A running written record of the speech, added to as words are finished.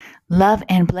Love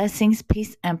and blessings,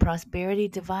 peace and prosperity,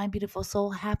 divine, beautiful soul.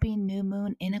 Happy new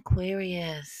moon in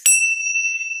Aquarius.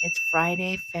 It's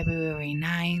Friday, February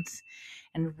 9th,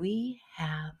 and we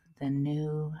have the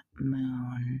new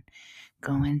moon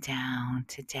going down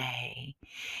today.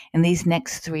 In these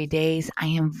next 3 days, I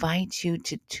invite you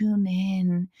to tune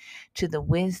in to the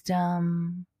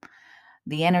wisdom,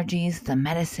 the energies, the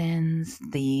medicines,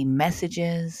 the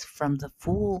messages from the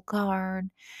Fool card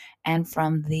and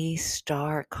from the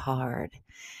Star card.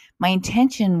 My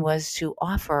intention was to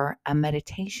offer a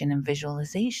meditation and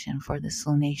visualization for this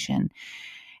lunation,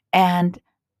 and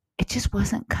it just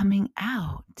wasn't coming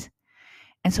out.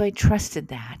 And so I trusted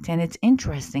that. And it's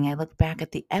interesting. I look back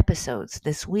at the episodes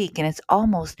this week, and it's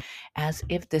almost as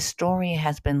if the story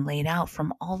has been laid out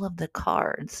from all of the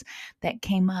cards that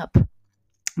came up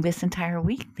this entire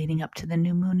week leading up to the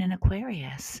new moon in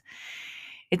Aquarius.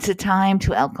 It's a time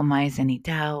to alchemize any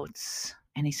doubts,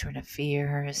 any sort of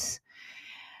fears.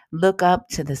 Look up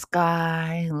to the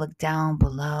sky, look down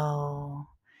below,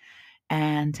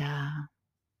 and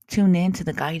tune into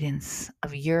the guidance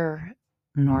of your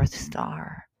North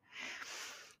Star.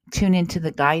 Tune into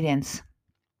the guidance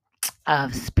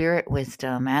of spirit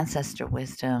wisdom, ancestor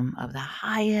wisdom, of the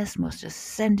highest, most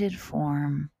ascended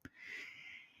form.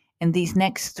 In these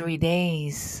next 3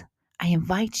 days, I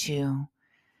invite you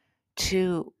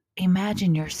to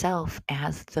imagine yourself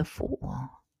as the Fool.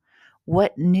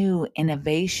 What new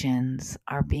innovations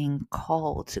are being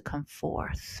called to come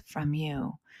forth from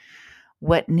you?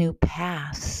 What new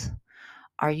paths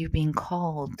are you being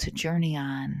called to journey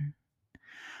on?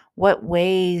 What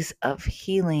ways of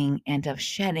healing and of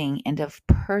shedding and of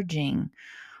purging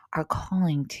are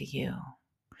calling to you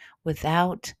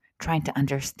without trying to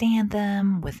understand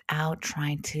them, without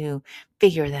trying to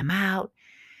figure them out?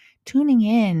 Tuning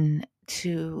in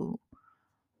to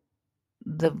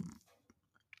the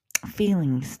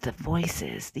feelings, the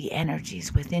voices, the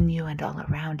energies within you and all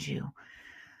around you.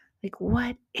 Like,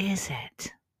 what is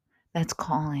it that's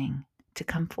calling to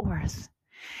come forth?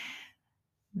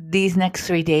 These next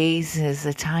 3 days is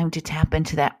a time to tap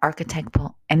into that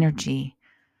archetypal energy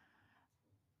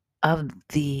of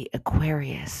the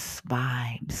Aquarius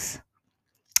vibes,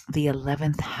 the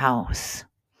 11th house.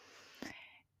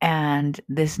 And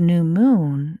this new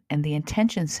moon and the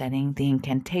intention setting, the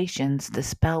incantations, the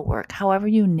spell work, however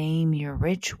you name your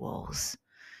rituals,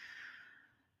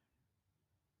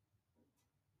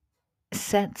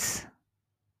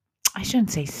 I shouldn't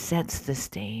say sets the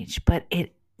stage, but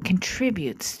it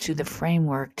contributes to the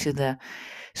framework, to the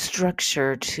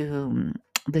structure, to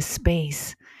the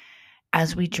space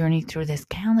as we journey through this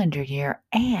calendar year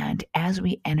and as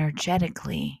we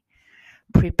energetically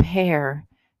prepare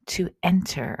to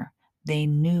enter the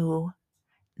new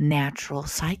natural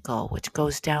cycle, which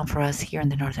goes down for us here in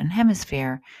the Northern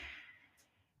Hemisphere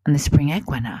on the spring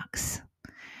equinox.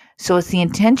 So it's the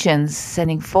intentions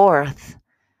setting forth.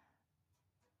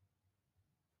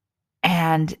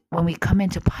 And when we come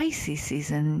into Pisces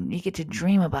season, you get to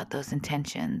dream about those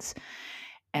intentions.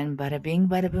 And bada bing,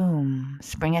 bada boom,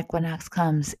 spring equinox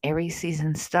comes, Aries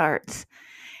season starts,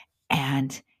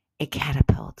 and it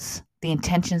catapults. The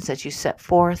intentions that you set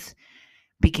forth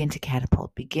begin to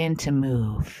catapult, begin to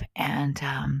move. And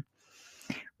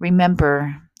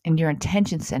remember, in your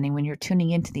intention setting, when you're tuning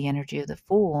into the energy of the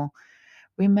Fool,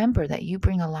 remember that you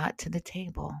bring a lot to the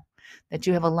table, that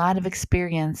you have a lot of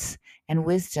experience and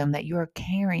wisdom that you are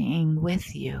carrying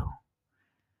with you.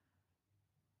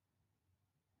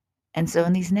 And so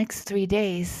in these next 3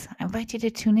 days, I invite you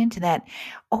to tune into that.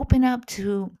 Open up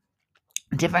to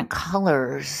different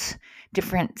colors,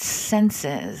 different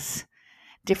senses,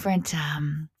 different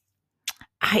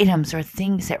items or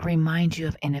things that remind you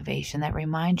of innovation, that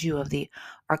remind you of the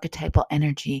archetypal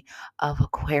energy of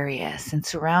Aquarius, and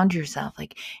surround yourself,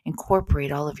 like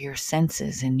incorporate all of your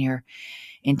senses and your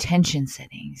intention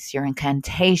settings, your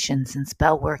incantations and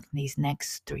spell work in these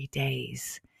next 3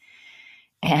 days.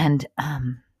 And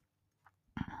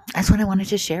that's what I wanted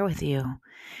to share with you.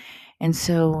 And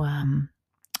so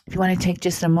if you want to take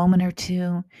just a moment or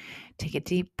two, take a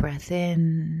deep breath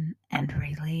in and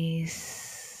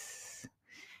release.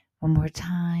 One more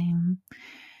time.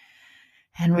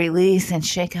 And release and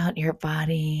shake out your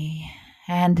body.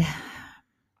 And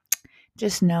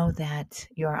just know that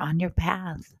you're on your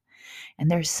path. And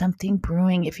there's something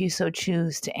brewing if you so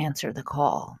choose to answer the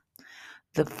call.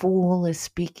 The Fool is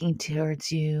speaking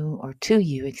towards you, or to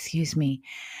you, excuse me.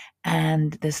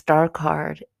 And the Star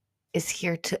card is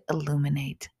here to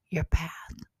illuminate your path.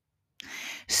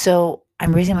 So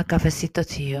I'm raising my cafecito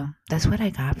to you. That's what I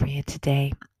got for you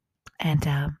today. And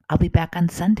I'll be back on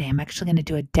Sunday. I'm actually going to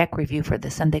do a deck review for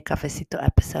the Sunday Cafecito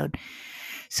episode.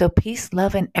 So, peace,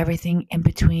 love, and everything in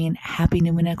between. Happy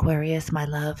New Moon Aquarius, my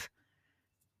love.